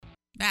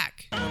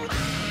back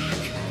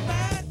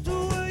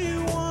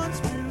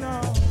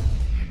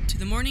to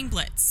the Morning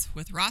Blitz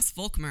with Ross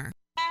Volkmer.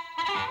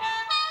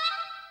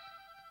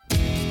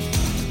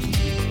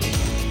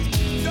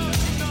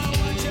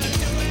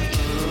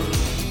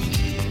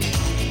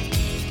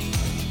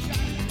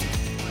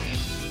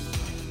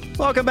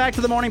 Welcome back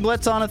to the Morning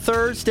Blitz on a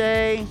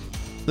Thursday,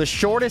 the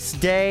shortest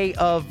day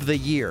of the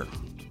year.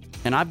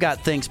 And I've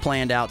got things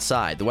planned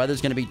outside. The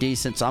weather's going to be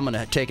decent, so I'm going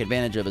to take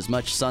advantage of as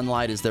much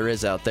sunlight as there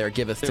is out there.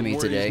 Giveth to me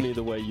today. It worries me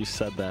the way you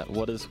said that.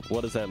 What does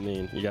that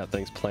mean? You got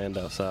things planned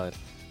outside?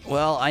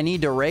 Well, I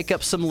need to rake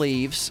up some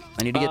leaves.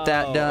 I need to get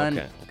that done.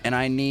 Okay. And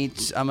I'm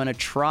going to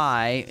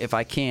try, if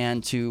I can,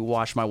 to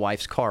wash my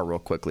wife's car real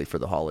quickly for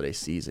the holiday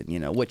season,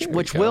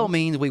 which will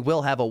mean we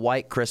will have a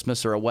white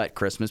Christmas or a wet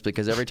Christmas,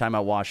 because every time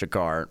I wash a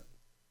car,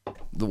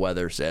 the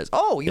weather says,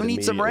 oh, you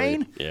need some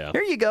rain? Yeah.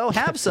 Here you go.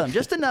 Have some.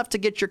 Just enough to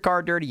get your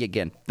car dirty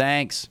again.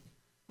 Thanks,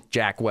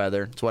 Jack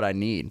Weather. It's what I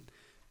need.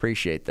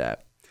 Appreciate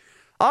that.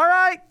 All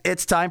right.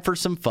 It's time for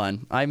some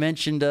fun. I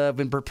mentioned I've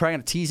been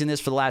teasing this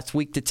for the last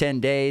week to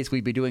 10 days.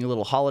 We'd be doing a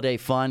little holiday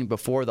fun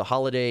before the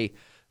holiday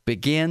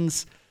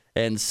begins.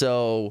 And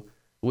so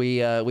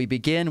we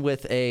begin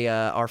with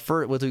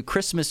we'll do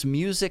Christmas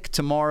music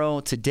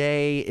tomorrow.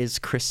 Today is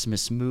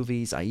Christmas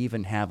movies. I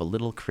even have a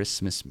little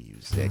Christmas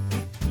music.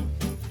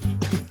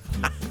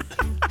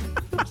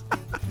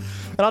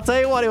 And I'll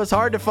tell you what, it was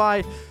hard to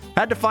find.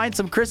 Had to find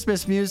some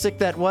Christmas music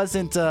that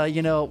wasn't,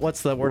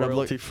 what's the word?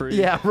 Royalty-free.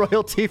 Yeah,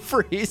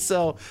 royalty-free.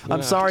 So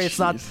I'm sorry, it's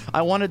not.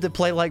 I wanted to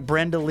play like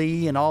Brenda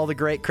Lee and all the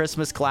great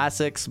Christmas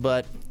classics,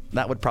 but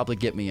that would probably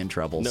get me in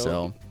trouble.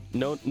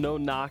 No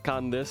knock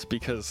on this,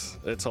 because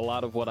it's a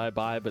lot of what I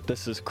buy, but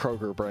this is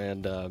Kroger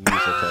brand music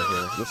right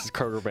here. This is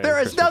Kroger brand. There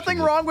is Christmas nothing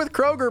music. wrong with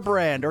Kroger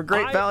brand or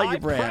Great Value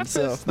brand.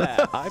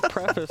 I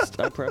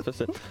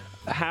preface it.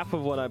 Half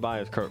of what I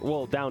buy is Kroger.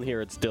 Well, down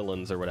here it's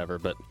Dillon's or whatever,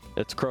 but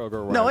it's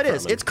Kroger. No, it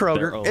is. It's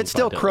Kroger. It's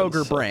still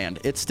Kroger so. brand.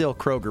 It's still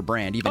Kroger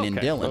brand, even in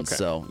Dillon's. Okay.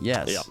 So,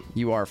 yes, Yep.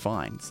 You are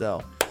fine.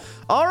 So,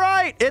 all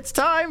right, it's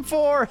time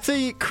for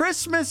the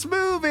Christmas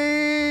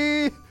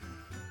movie.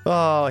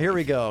 Oh, here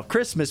we go.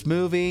 Christmas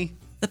movie.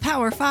 The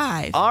Power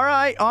Five. All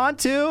right, on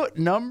to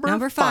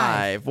number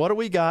five. What do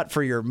we got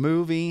for your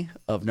movie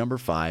of number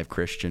 5,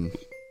 Christian?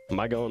 Am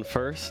I going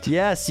first?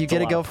 Yes, you get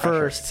to go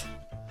first.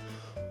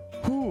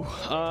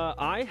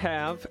 I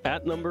have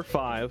at number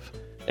 5,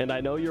 and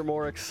I know you're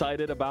more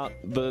excited about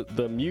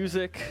the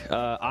music.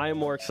 I am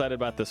more excited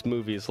about this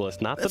movie's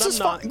list. Not that This is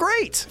I'm not fun.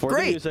 Great. for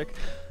the music.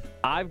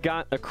 I've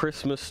got A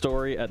Christmas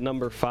Story at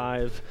number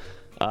 5.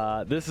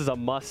 This is a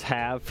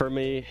must-have for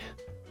me.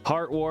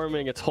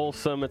 Heartwarming, it's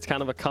wholesome, it's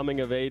kind of a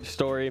coming-of-age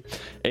story.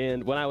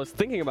 And when I was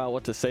thinking about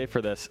what to say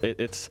for this,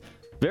 it's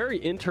very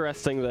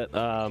interesting that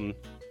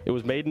it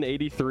was made in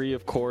 '83,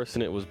 of course,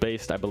 and it was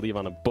based, I believe,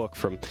 on a book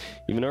from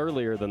even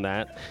earlier than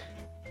that.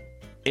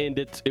 And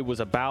it was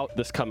about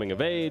this coming of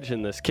age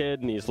and this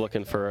kid, and he's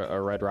looking for a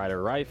Red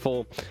Ryder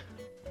rifle.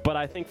 But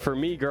I think for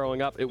me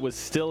growing up, it was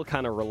still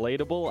kind of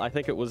relatable. I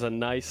think it was a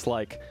nice,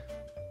 like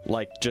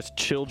just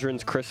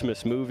children's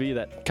Christmas movie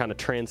that kind of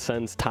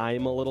transcends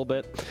time a little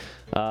bit.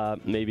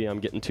 Maybe I'm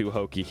getting too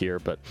hokey here,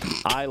 but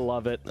I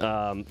love it,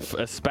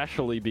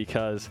 especially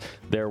because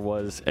there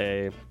was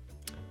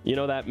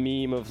that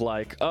meme of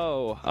like,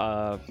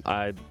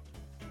 I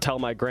tell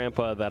my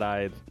grandpa that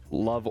I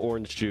love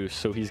orange juice,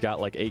 so he's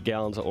got like 8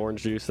 gallons of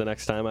orange juice the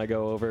next time I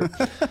go over.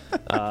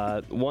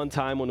 One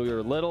time when we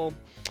were little,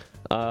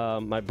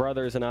 my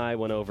brothers and I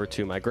went over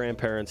to my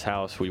grandparents'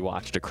 house. We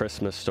watched A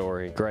Christmas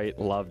Story. Great,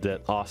 loved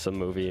it, awesome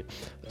movie.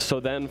 So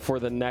then for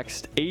the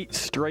next 8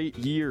 straight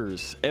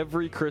years,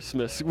 every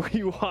Christmas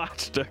we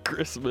watched A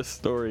Christmas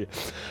Story.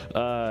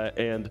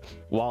 And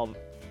while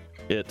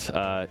it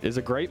is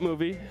a great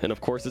movie, and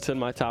of course it's in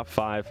my top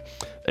 5,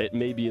 it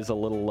maybe is a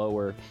little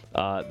lower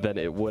than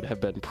it would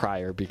have been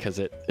prior, because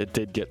it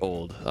did get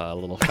old a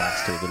little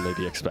faster than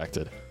maybe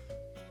expected.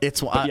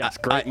 Yes,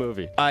 great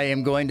movie. I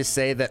am going to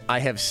say that I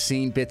have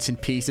seen bits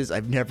and pieces.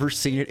 I've never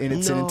seen it in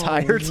its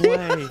entirety.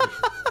 Way.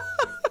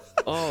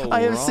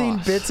 I have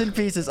seen bits and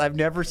pieces. I've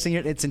never seen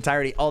it in its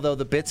entirety, although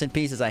the bits and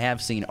pieces I have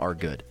seen are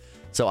good.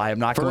 So I am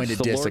not going to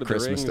diss A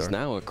Christmas Story.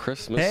 Now A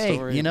Christmas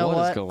Story. Hey, you know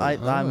what?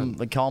 I'm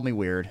call me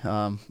weird.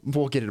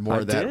 We'll get into more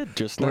of that. I did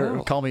just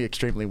now. Call me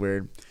extremely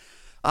weird.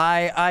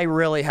 I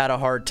really had a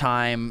hard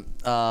time.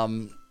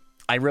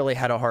 I really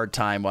had a hard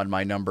time on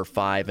my number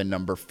 5 and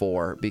number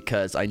 4,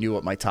 because I knew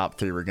what my top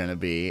 3 were going to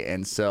be,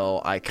 and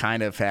so I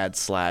kind of had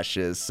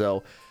slashes.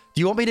 So,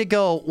 do you want me to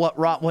go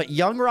what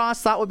young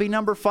Ross thought would be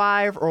number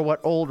 5, or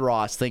what old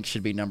Ross thinks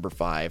should be number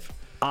 5?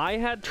 I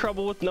had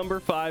trouble with number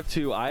 5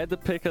 too. I had to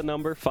pick a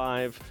number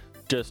 5.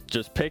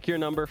 Just pick your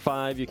number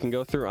 5. You can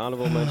go through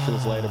honorable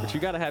mentions later, but you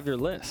got to have your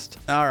list.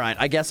 All right.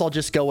 I guess I'll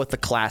just go with the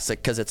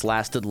classic because it's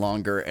lasted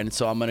longer, and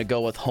so I'm going to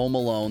go with Home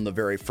Alone. The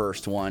very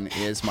first one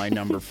is my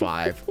number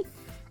 5.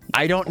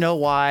 I don't know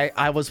why.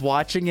 I was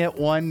watching it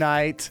one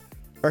night.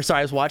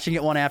 I was watching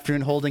it one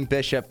afternoon holding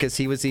Bishop because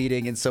he was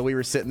eating, and so we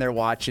were sitting there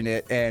watching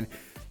it, and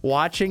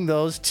watching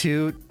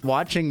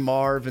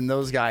Marv and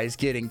those guys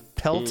getting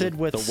pelted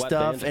with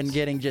stuff and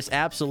getting just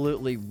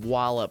absolutely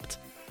walloped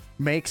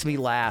makes me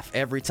laugh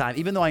every time,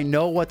 even though I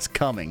know what's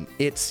coming.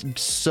 It's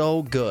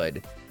so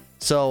good.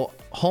 So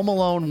Home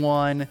Alone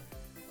 1,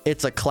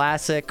 it's a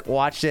classic.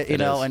 Watched it,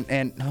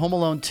 and Home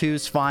Alone 2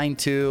 is fine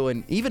too,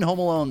 and even Home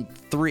Alone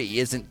 3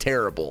 isn't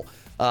terrible.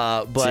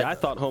 But see, I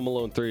thought Home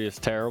Alone 3 is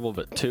terrible,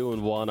 but 2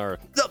 and 1 are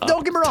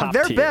don't get me wrong,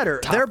 they're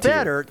better. They're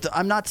better.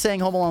 I'm not saying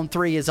Home Alone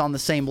 3 is on the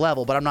same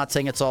level, but I'm not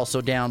saying it's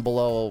also down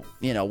below,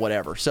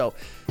 whatever. So,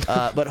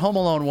 but Home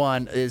Alone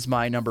 1 is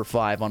my number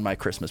 5 on my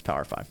Christmas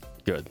Power 5.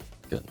 Good.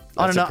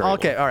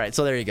 Okay, all right.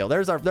 So there you go.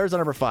 There's our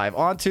number 5.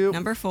 On to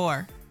number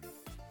 4.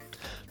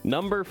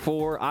 Number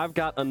 4, I've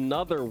got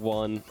another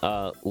one.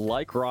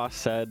 Like Ross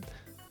said,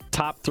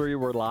 top 3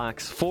 were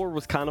locks. 4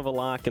 was kind of a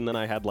lock, and then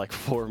I had like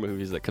 4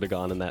 movies that could have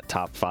gone in that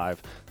top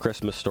 5.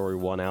 Christmas Story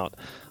won out.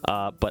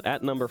 But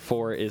at number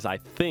 4 is, I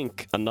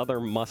think, another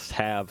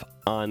must-have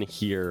on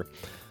here,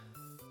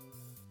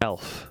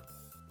 Elf.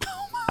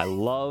 I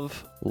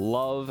love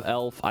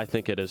Elf. I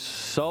think it is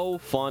so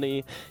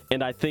funny,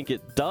 and I think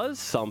it does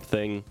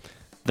something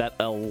that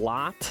a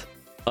lot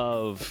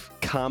of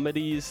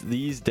comedies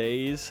these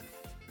days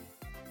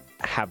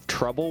have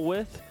trouble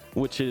with,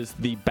 which is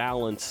the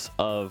balance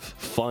of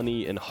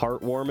funny and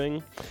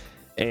heartwarming.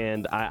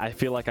 And I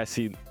feel like I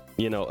see,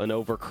 an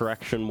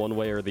overcorrection one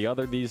way or the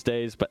other these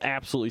days, but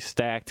absolutely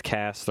stacked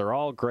cast. They're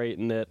all great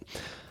in it.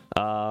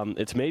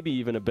 It's maybe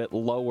even a bit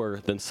lower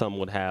than some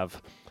would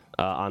have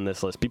on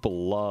this list.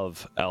 People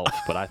love Elf,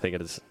 but I think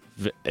it is.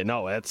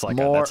 No, that's like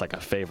a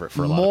favorite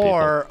for a lot of people.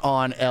 More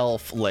on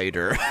Elf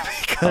later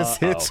because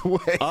it's way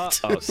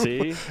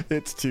see?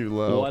 It's too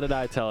low. What did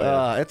I tell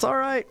you? It's all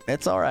right.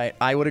 It's all right.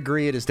 I would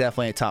agree it is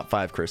definitely a top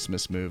 5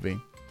 Christmas movie.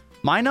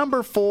 My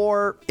number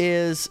 4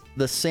 is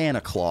The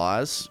Santa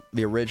Claus,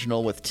 the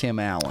original with Tim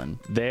Allen.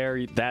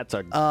 That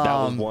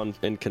was one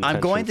in contention. I'm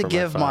going to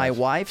give my 5.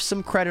 wife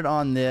some credit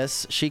on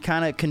this. She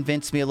kind of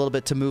convinced me a little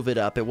bit to move it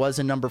up. It was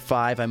a number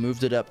 5. I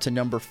moved it up to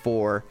number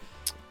 4.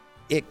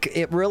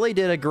 It really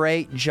did a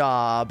great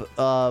job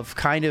of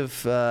kind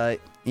of,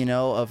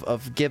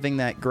 of giving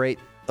that great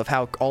of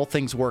how all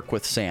things work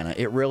with Santa.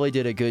 It really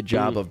did a good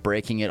job of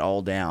breaking it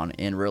all down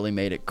and really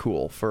made it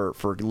cool for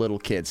little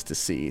kids to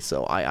see.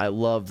 So I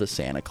love the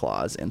Santa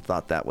Claus and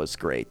thought that was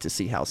great to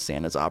see how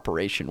Santa's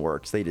operation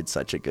works. They did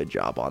such a good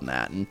job on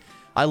that. And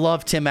I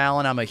love Tim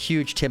Allen. I'm a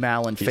huge Tim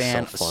Allen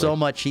fan. So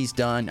much he's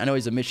done. I know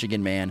he's a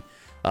Michigan man.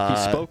 He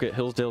spoke at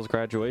Hillsdale's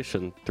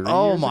graduation 3 years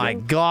ago. Oh, my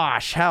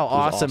gosh. How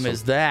awesome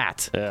is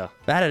that? Yeah.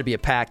 That had to be a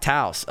packed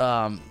house.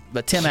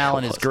 But Tim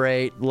Allen is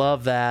great.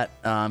 Love that.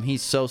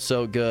 He's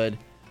so good.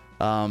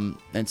 And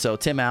so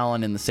Tim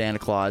Allen in the Santa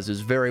Claus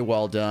is very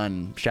well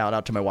done. Shout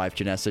out to my wife,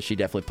 Janessa. She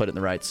definitely put it in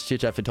the right. She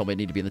definitely told me it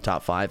needed to be in the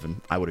top 5,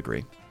 and I would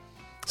agree.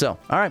 So,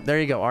 all right,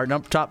 there you go. Our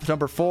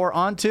number 4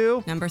 on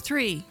to number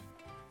 3.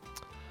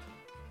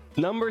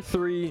 Number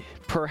 3,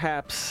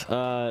 perhaps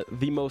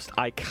the most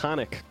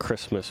iconic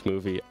Christmas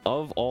movie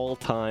of all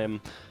time,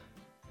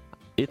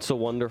 It's a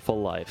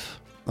Wonderful Life.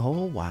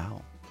 Oh,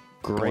 wow.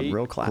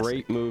 Real classic.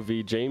 Great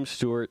movie. James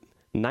Stewart,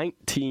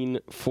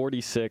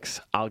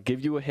 1946. I'll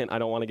give you a hint. I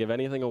don't want to give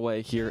anything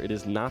away here. It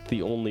is not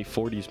the only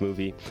 40s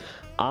movie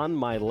on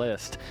my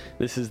list.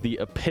 This is the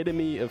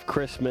epitome of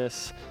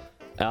Christmas.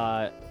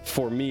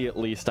 For me, at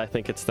least, I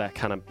think it's that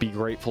kind of be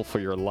grateful for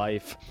your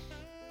life.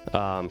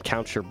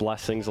 Count your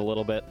blessings a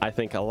little bit. I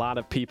think a lot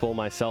of people,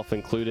 myself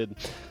included,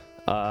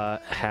 God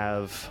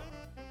has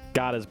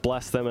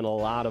blessed them in a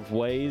lot of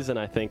ways, and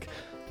I think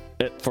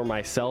for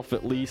myself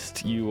at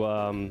least,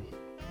 you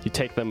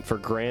take them for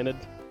granted.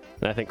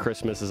 And I think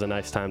Christmas is a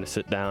nice time to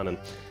sit down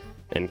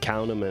and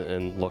count them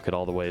and look at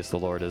all the ways the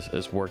Lord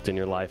has worked in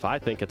your life. I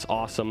think it's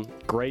awesome.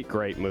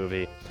 Great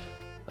movie.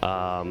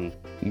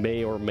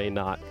 May or may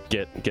not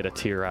get a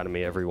tear out of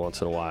me every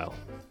once in a while.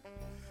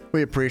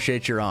 We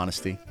appreciate your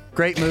honesty.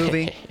 Great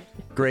movie.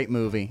 Great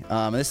movie.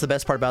 And this is the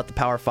best part about the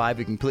Power 5.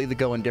 We completely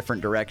go in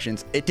different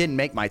directions. It didn't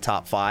make my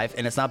top 5,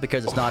 and it's not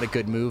because it's not a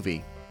good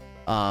movie.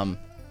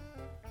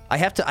 I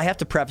have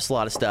to preface a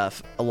lot of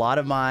stuff. A lot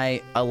of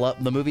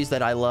the movies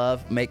that I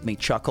love make me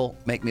chuckle,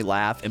 make me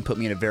laugh, and put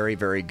me in a very,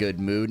 very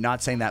good mood.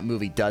 Not saying that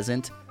movie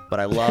doesn't,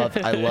 but I love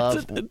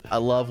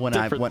when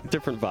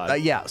different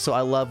vibe. Yeah, so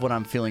I love when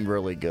I'm feeling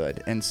really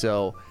good. And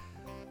so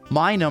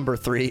my number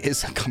 3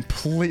 is a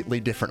completely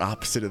different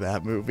opposite of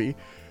that movie.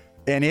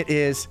 And it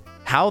is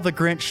How the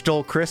Grinch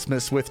Stole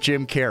Christmas with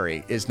Jim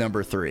Carrey is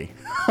number 3.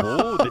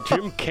 Oh, the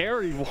Jim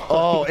Carrey one.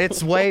 Oh,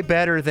 it's way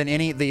better than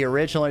the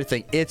original or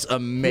anything. It's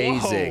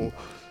amazing. Whoa.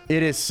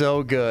 It is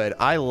so good.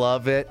 I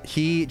love it.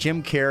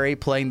 Jim Carrey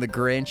playing the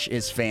Grinch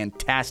is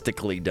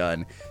fantastically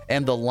done.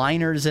 And the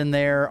liners in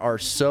there are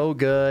so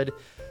good.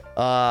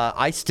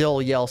 I still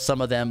yell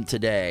some of them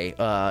today,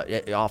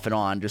 off and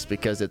on, just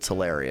because it's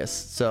hilarious.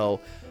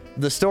 So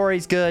the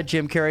story's good.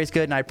 Jim Carrey's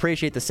good. And I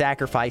appreciate the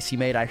sacrifice he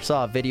made. I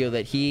saw a video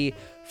that he,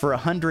 for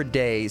 100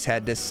 days,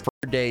 had to 4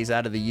 days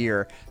out of the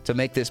year to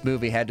make this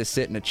movie, had to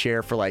sit in a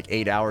chair for like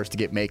 8 hours to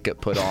get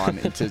makeup put on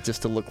and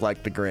just to look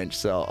like the Grinch.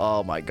 So,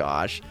 oh my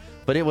gosh.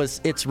 but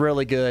it's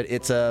really good.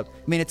 It's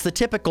the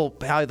typical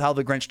how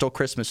the Grinch Stole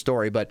Christmas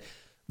Story, but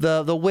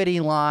the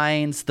witty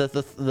lines, the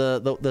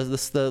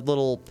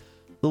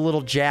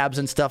little jabs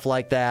and stuff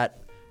like that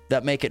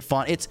make it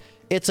fun.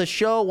 It's a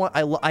show.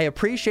 I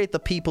appreciate the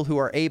people who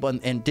are able,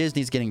 and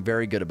Disney's getting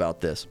very good about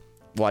this,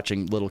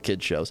 watching little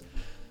kid shows.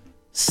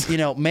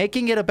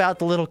 Making it about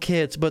the little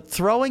kids, but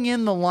throwing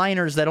in the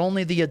liners that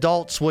only the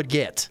adults would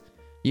get.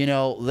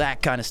 That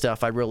kind of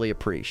stuff I really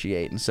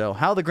appreciate. And so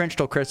How the Grinch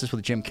Stole Christmas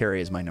with Jim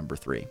Carrey is my number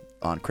 3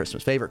 on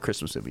Christmas. Favorite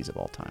Christmas movies of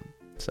all time.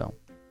 So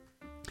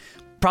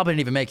probably didn't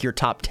even make your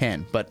top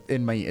 10, but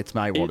it's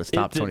my world. It's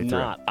top 23.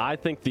 Not. I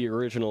think the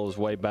original is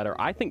way better.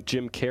 I think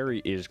Jim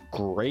Carrey is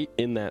great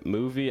in that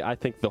movie. I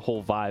think the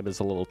whole vibe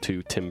is a little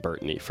too Tim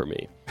Burton-y for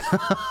me.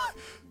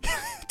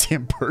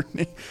 Tim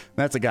Burton.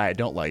 That's a guy I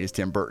don't like, is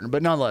Tim Burton.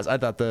 But nonetheless, I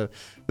thought the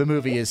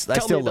movie is... I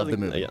still love the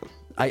movie. Yeah.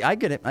 I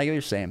get it. I get what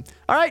you're saying.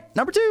 All right,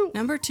 number 2.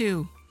 Number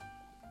 2.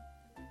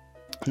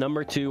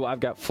 Number 2, I've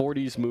got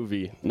 40s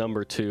movie.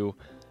 Number 2,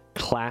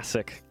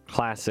 classic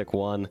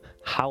one,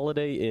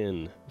 Holiday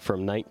Inn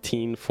from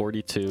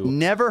 1942.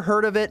 Never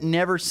heard of it,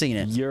 never seen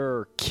it.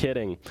 You're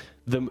kidding.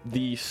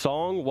 The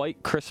song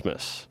White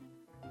Christmas,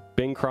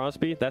 Bing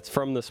Crosby, that's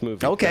from this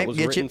movie. Okay, that was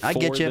written I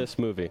get you. for this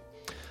movie.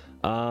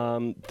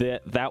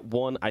 That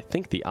won, I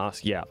think, the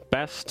Oscar. Yeah,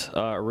 best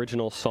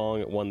original song.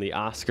 It won the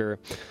Oscar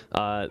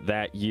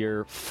that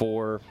year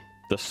for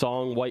the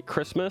song White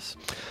Christmas.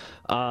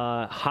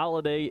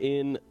 Holiday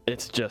Inn,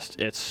 it's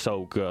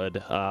so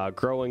good.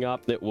 Growing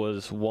up, it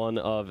was one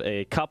of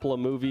a couple of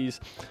movies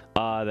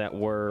that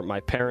were my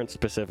parents,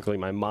 specifically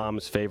my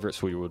mom's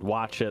favorites. We would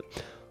watch it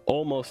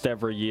almost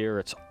every year.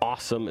 It's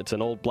awesome. It's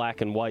an old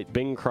black and white.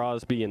 Bing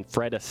Crosby and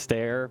Fred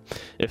Astaire,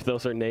 if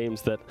those are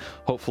names that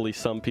hopefully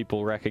some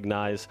people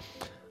recognize.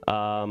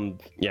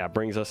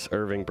 Brings us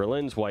Irving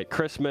Berlin's White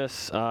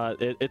Christmas.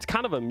 It's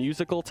kind of a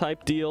musical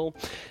type deal,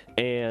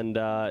 and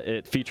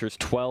it features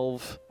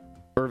 12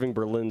 Irving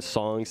Berlin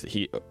songs that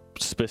he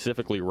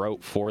specifically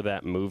wrote for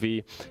that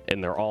movie,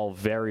 and they're all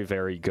very,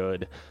 very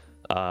good.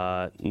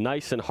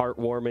 Nice and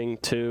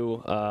heartwarming,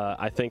 too.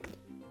 I think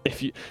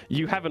if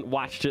you haven't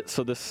watched it,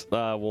 so this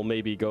will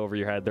maybe go over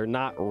your head. They're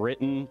not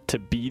written to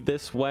be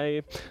this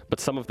way, but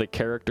some of the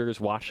characters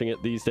watching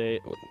it these days,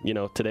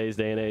 today's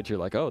day and age, you're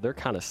like, oh, they're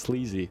kind of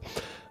sleazy,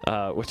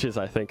 which is,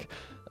 I think,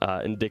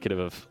 indicative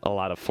of a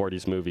lot of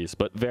 40s movies,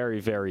 but very,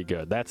 very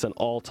good. That's an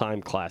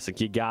all-time classic.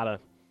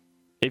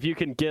 If you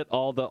can get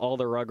all the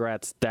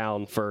Rugrats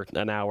down for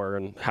an hour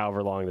and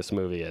however long this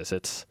movie is,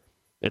 it's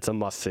a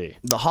must-see.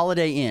 The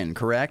Holiday Inn,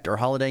 correct? Or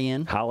Holiday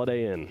Inn?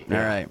 Holiday Inn. Yeah. Yeah.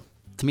 All right.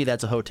 To me,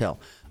 that's a hotel.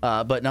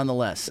 But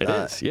nonetheless. It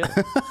is, yeah.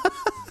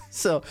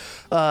 So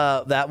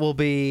that will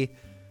be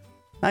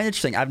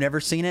interesting. I've never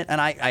seen it, and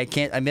I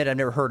can't admit I've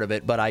never heard of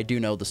it, but I do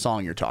know the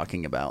song you're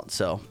talking about.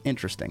 So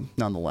interesting,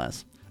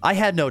 nonetheless. I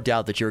had no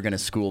doubt that you were going to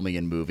school me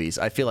in movies.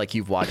 I feel like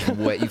you've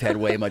had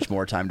way much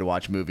more time to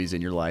watch movies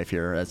in your life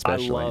here,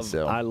 especially.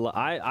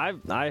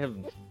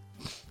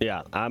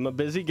 I'm a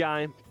busy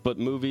guy, but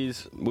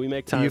movies, we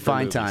make time. You for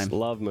find movies. time.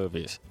 Love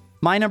movies.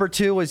 My number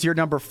 2 is your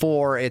number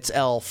 4. It's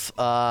Elf.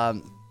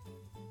 Elf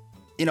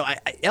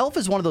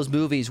is one of those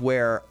movies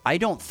where I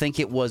don't think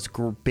it was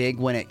big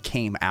when it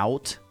came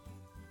out,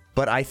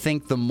 but I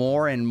think the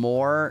more and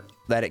more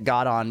that it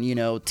got on,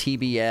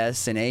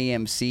 TBS and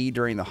AMC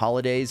during the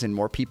holidays and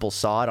more people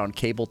saw it on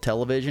cable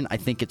television, I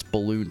think it's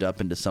ballooned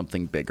up into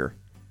something bigger.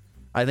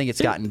 I think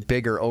it's gotten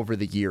bigger over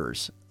the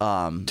years.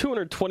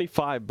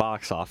 225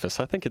 box office.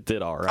 I think it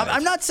did all right.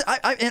 I'm not,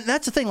 and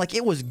that's the thing. Like,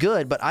 it was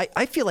good, but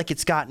I feel like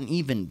it's gotten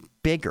even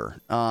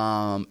bigger.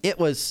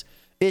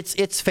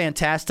 It's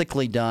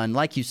fantastically done.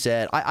 Like you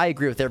said, I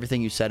agree with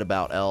everything you said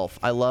about Elf.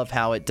 I love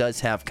how it does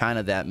have kind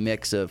of that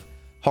mix of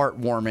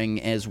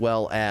heartwarming as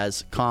well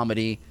as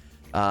comedy.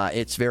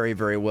 It's very,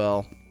 very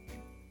well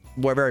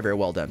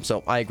done.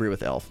 So I agree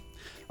with Elf.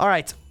 All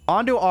right.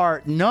 On to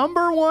our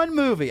number 1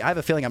 movie. I have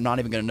a feeling I'm not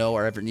even going to know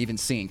or ever even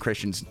seen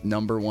Christian's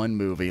number 1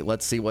 movie.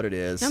 Let's see what it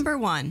is. Number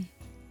 1.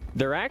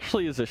 There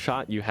actually is a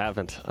shot you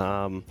haven't.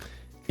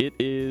 It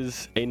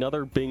is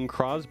another Bing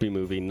Crosby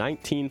movie,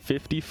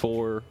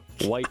 1954,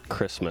 White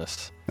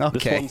Christmas. Okay.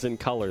 This one's in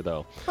color,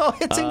 though. Oh,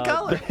 it's in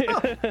color.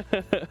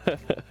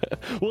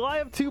 Well, I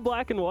have 2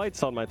 black and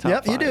whites on my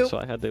top 5, you do. So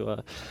I had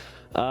to...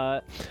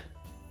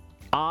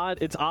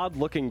 It's odd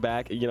looking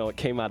back. It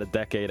came out a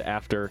decade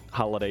after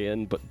Holiday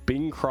Inn, but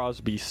Bing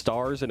Crosby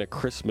stars in a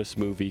Christmas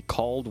movie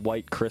called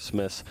White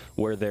Christmas,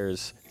 where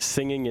there's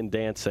singing and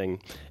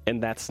dancing,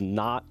 and that's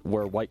not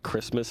where White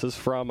Christmas is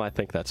from. I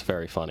think that's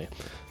very funny.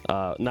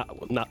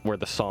 Not where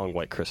the song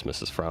White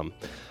Christmas is from.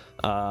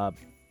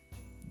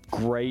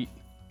 Great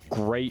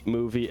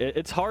movie.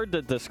 It's hard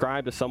to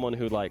describe to someone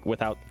who,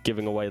 without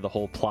giving away the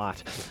whole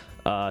plot,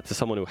 to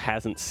someone who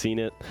hasn't seen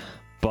it,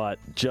 but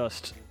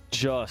just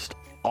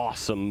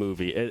awesome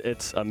movie.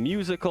 It's a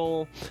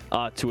musical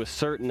to a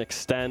certain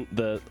extent.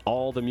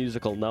 All the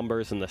musical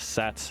numbers and the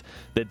sets,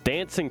 the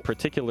dancing,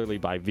 particularly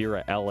by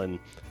Vera Ellen,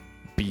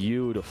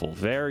 beautiful,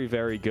 very,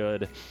 very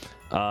good.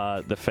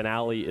 The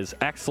finale is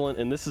excellent,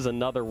 and this is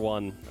another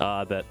one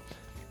that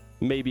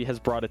maybe has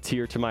brought a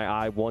tear to my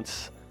eye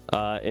once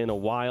in a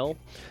while.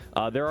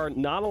 There are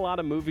not a lot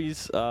of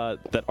movies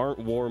that aren't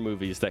war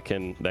movies that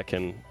can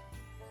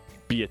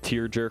be a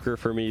tearjerker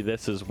for me.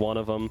 This is one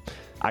of them.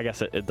 I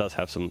guess it does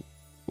have some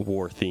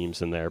war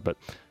themes in there, but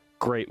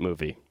great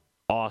movie.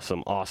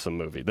 Awesome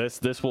movie.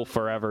 This will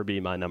forever be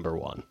my number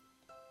one.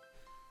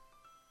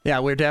 Yeah,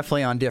 we're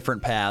definitely on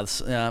different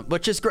paths,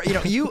 which is great.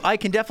 I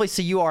can definitely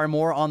see you are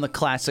more on the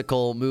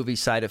classical movie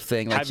side of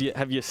thing. Like,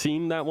 have you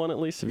seen that one at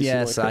least?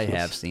 Yes, I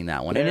have seen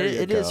that one, and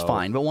it is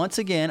fine. But once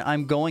again,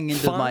 I'm going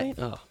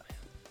into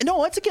No,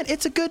 once again,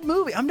 it's a good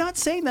movie. I'm not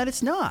saying that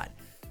it's not.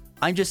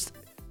 I'm just,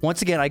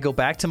 once again, I go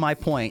back to my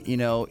point.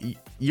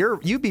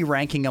 You'd be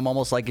ranking them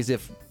almost like as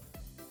if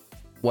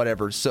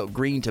whatever, so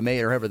green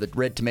tomato or however the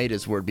red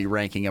tomatoes would be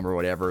ranking them or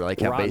whatever, like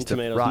how based on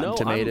Rotten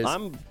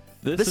Tomatoes.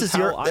 This is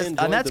your, and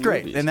that's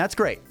great, movies. And that's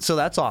great. So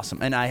that's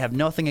awesome, and I have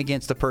nothing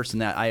against the person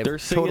that I have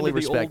totally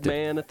respected. The old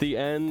man at the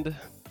end.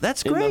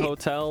 That's great. In the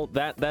hotel,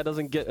 that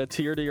doesn't get a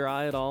tear to your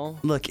eye at all.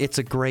 Look, it's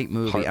a great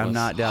movie. Heartless. I'm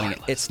not doubting it.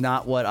 It's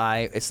not what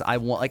I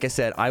want. Like I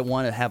said, I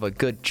want to have a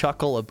good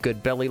chuckle, a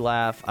good belly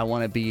laugh. I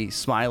want to be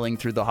smiling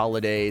through the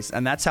holidays,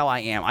 and that's how I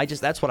am.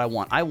 That's what I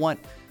want.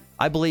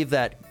 I believe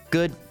that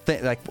good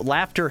like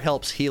laughter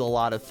helps heal a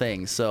lot of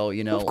things. So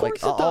of course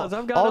it does.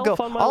 I've got Elf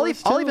on my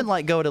list too. I'll even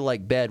go to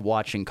bed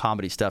watching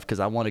comedy stuff because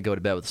I want to go to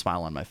bed with a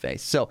smile on my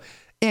face. So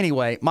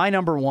anyway, my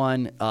number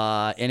one,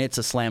 and it's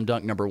a slam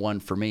dunk number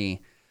one for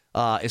me,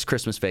 is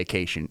Christmas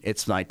Vacation.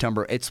 It's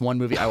It's one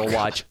movie I will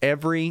watch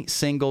every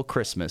single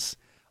Christmas.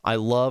 I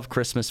love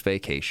Christmas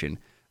Vacation.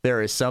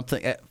 There is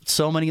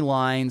so many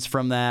lines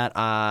from that.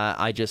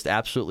 I just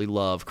absolutely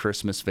love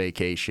Christmas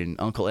Vacation.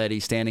 Uncle Eddie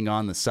standing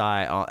on the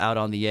side, out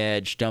on the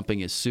edge, dumping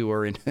his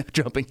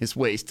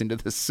waste into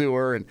the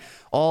sewer, and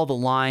all the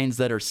lines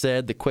that are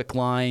said, the quick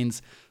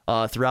lines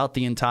throughout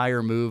the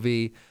entire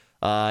movie.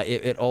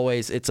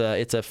 It's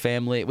a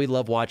family. We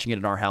love watching it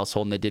in our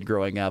household, and they did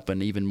growing up,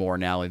 and even more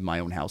now in my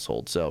own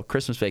household. So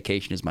Christmas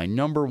Vacation is my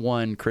number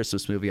one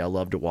Christmas movie I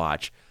love to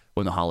watch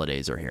when the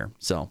holidays are here.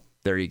 So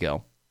there you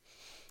go.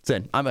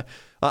 Then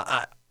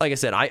like I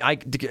said,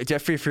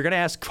 if you're going to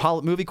ask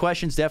movie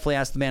questions, definitely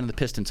ask the man in the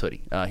Pistons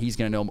hoodie. He's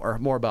going to know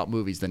more about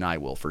movies than I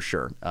will, for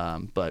sure.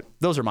 But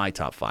those are my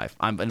top five.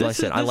 I like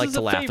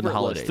to laugh in the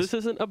holidays. This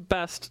isn't a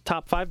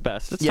top five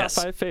best. It's top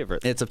five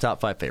favorites. It's a top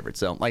five favorite.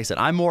 So, like I said,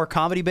 I'm more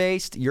comedy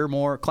based. You're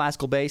more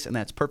classical based, and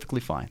that's perfectly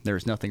fine.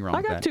 There's nothing wrong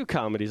with that. I got two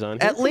comedies on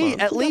here.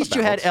 At least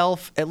you had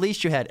Elf. At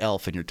least you had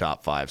Elf in your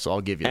top five. So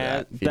I'll give you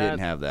that. If you didn't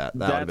have that,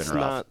 that would have been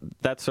rough.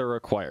 That's a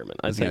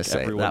requirement. I think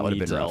everyone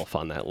needs Elf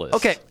on that list.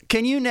 Okay,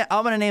 I'm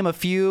going to name a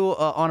few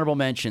honorable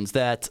mentions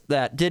that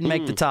didn't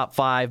make the top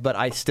five, but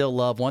I still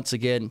love. Once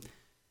again,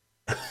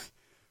 a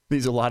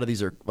lot of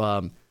these are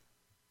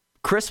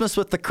Christmas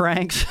with the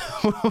Cranks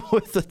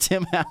with the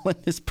Tim Allen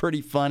is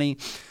pretty funny.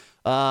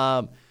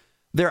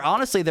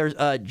 There's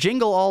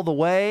Jingle All the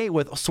Way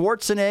with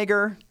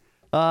Schwarzenegger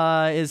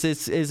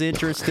is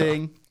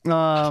interesting.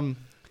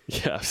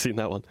 Yeah, I've seen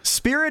that one.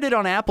 Spirited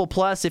on Apple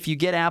Plus. If you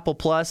get Apple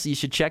Plus, you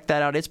should check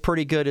that out. It's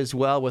pretty good as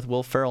well with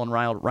Will Ferrell and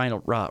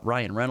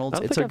Ryan Reynolds.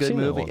 It's a good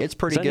movie. It's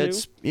pretty good.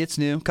 New? It's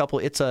new.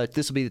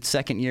 This will be the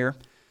second year.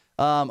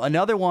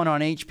 Another one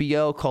on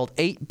HBO called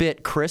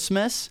 8-Bit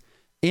Christmas.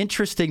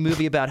 Interesting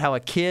movie about how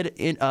a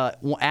kid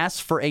asks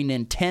for a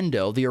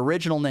Nintendo, the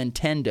original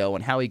Nintendo,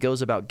 and how he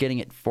goes about getting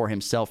it for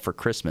himself for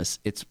Christmas.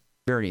 It's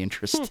very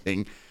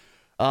interesting.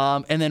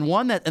 And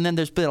then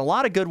there's been a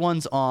lot of good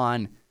ones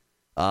on.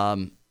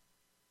 On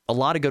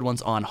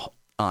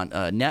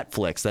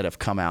Netflix that have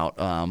come out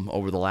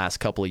over the last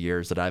couple of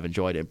years that I've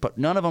enjoyed it, but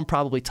none of them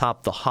probably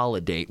top The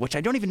Holiday, which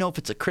I don't even know if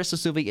it's a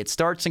Christmas movie. It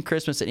starts in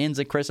Christmas, it ends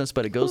in Christmas,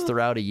 but it goes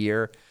throughout a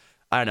year.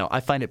 I don't know.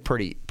 I find it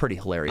pretty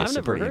hilarious. I've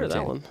never heard of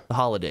that one. The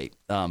Holiday,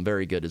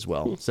 very good as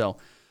well. So,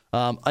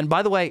 and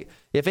by the way,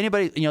 if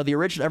anybody, the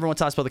original, everyone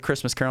talks about the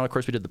Christmas Carol. Of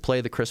course, we did the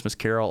play, the Christmas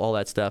Carol, all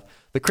that stuff.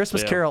 The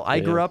Christmas Carol I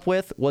grew up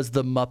with was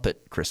the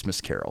Muppet Christmas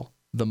Carol.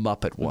 The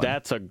Muppet one.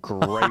 That's a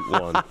great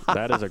one.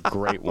 That is a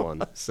great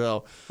one.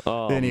 So,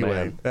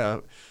 anyway.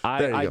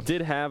 I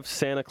did have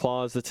Santa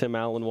Claus, the Tim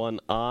Allen one,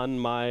 on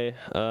my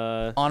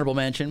honorable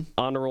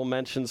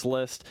mentions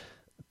list.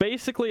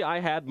 Basically,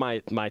 I had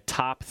my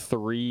top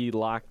three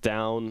locked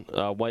down: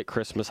 White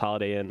Christmas,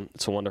 Holiday Inn,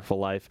 It's a Wonderful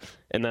Life,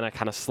 and then I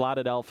kind of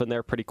slotted Elf in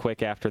there pretty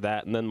quick after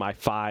that, and then my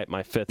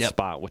fifth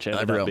spot, which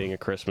ended up being A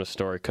Christmas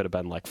Story, could have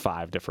been like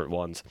 5 different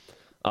ones.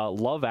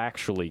 Love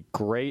Actually,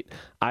 great.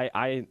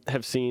 I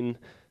have seen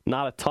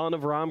not a ton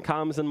of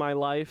rom-coms in my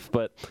life,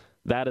 but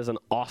that is an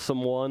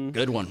awesome one.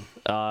 Good one.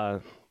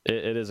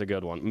 It is a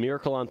good one.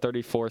 Miracle on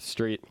 34th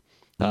Street.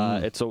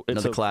 It's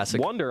a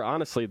classic. Wonder,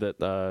 honestly,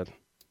 that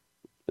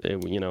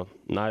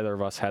neither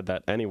of us had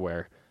that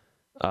anywhere.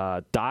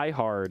 Die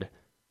Hard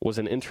was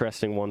an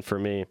interesting one for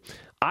me.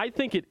 I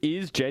think it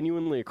is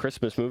genuinely a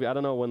Christmas movie. I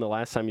don't know when the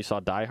last time you saw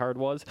Die Hard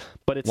was,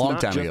 but it's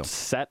not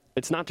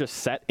just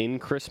set in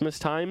Christmas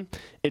time.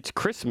 It's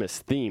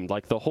Christmas themed.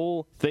 Like the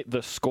whole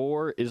the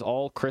score is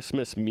all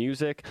Christmas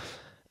music.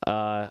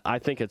 I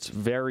think it's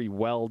very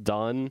well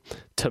done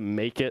to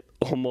make it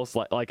almost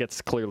like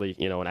it's clearly,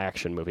 an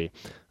action movie.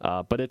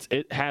 But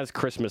it has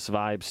Christmas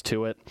vibes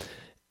to it.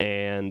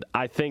 And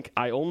I think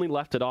I only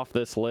left it off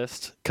this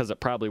list because it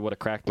probably would have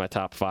cracked my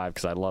top 5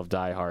 because I love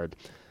Die Hard.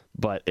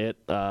 But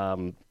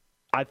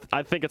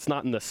I think it's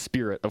not in the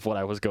spirit of what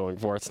I was going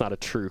for. It's not a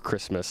true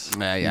Christmas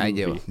movie. I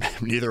do.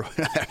 Neither.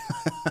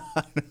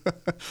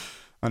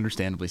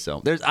 Understandably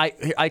so.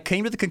 I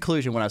came to the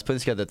conclusion when I was putting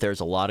this together that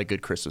there's a lot of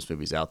good Christmas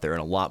movies out there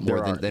and a lot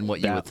more than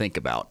what you would think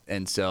about.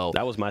 And so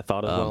that was my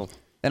thought as well.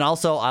 And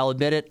also, I'll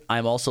admit it,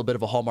 I'm also a bit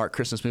of a Hallmark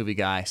Christmas movie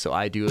guy, so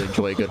I do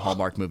enjoy a good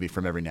Hallmark movie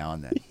from every now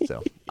and then.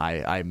 So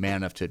I'm man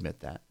enough to admit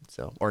that.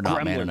 So or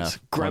not man enough.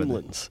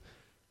 Gremlins.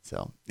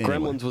 So anyway.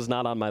 Gremlins was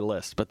not on my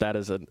list, but that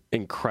is an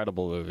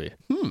incredible movie.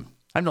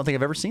 I don't think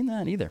I've ever seen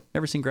that either.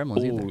 Never seen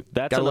Gremlins either.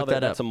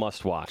 That's a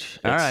must watch.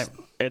 All right.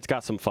 It's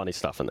got some funny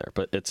stuff in there,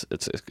 but it's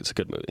a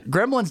good movie.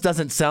 Gremlins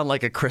doesn't sound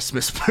like a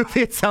Christmas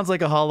movie. It sounds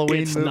like a Halloween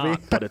movie. It's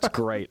not, but it's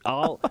great.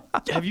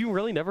 Have you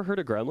really never heard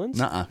of Gremlins?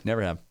 Nuh-uh,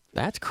 never have.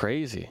 That's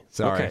crazy.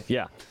 Sorry. Okay,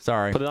 yeah.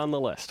 Sorry. Put it on the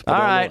list. All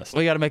right.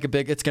 We got to make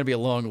it's going to be a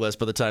long list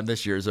by the time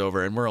this year's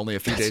over, and we're only a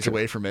few days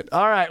away from it.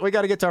 All right. We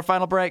got to get to our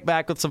final break.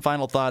 Back with some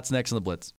final thoughts next on the Blitz.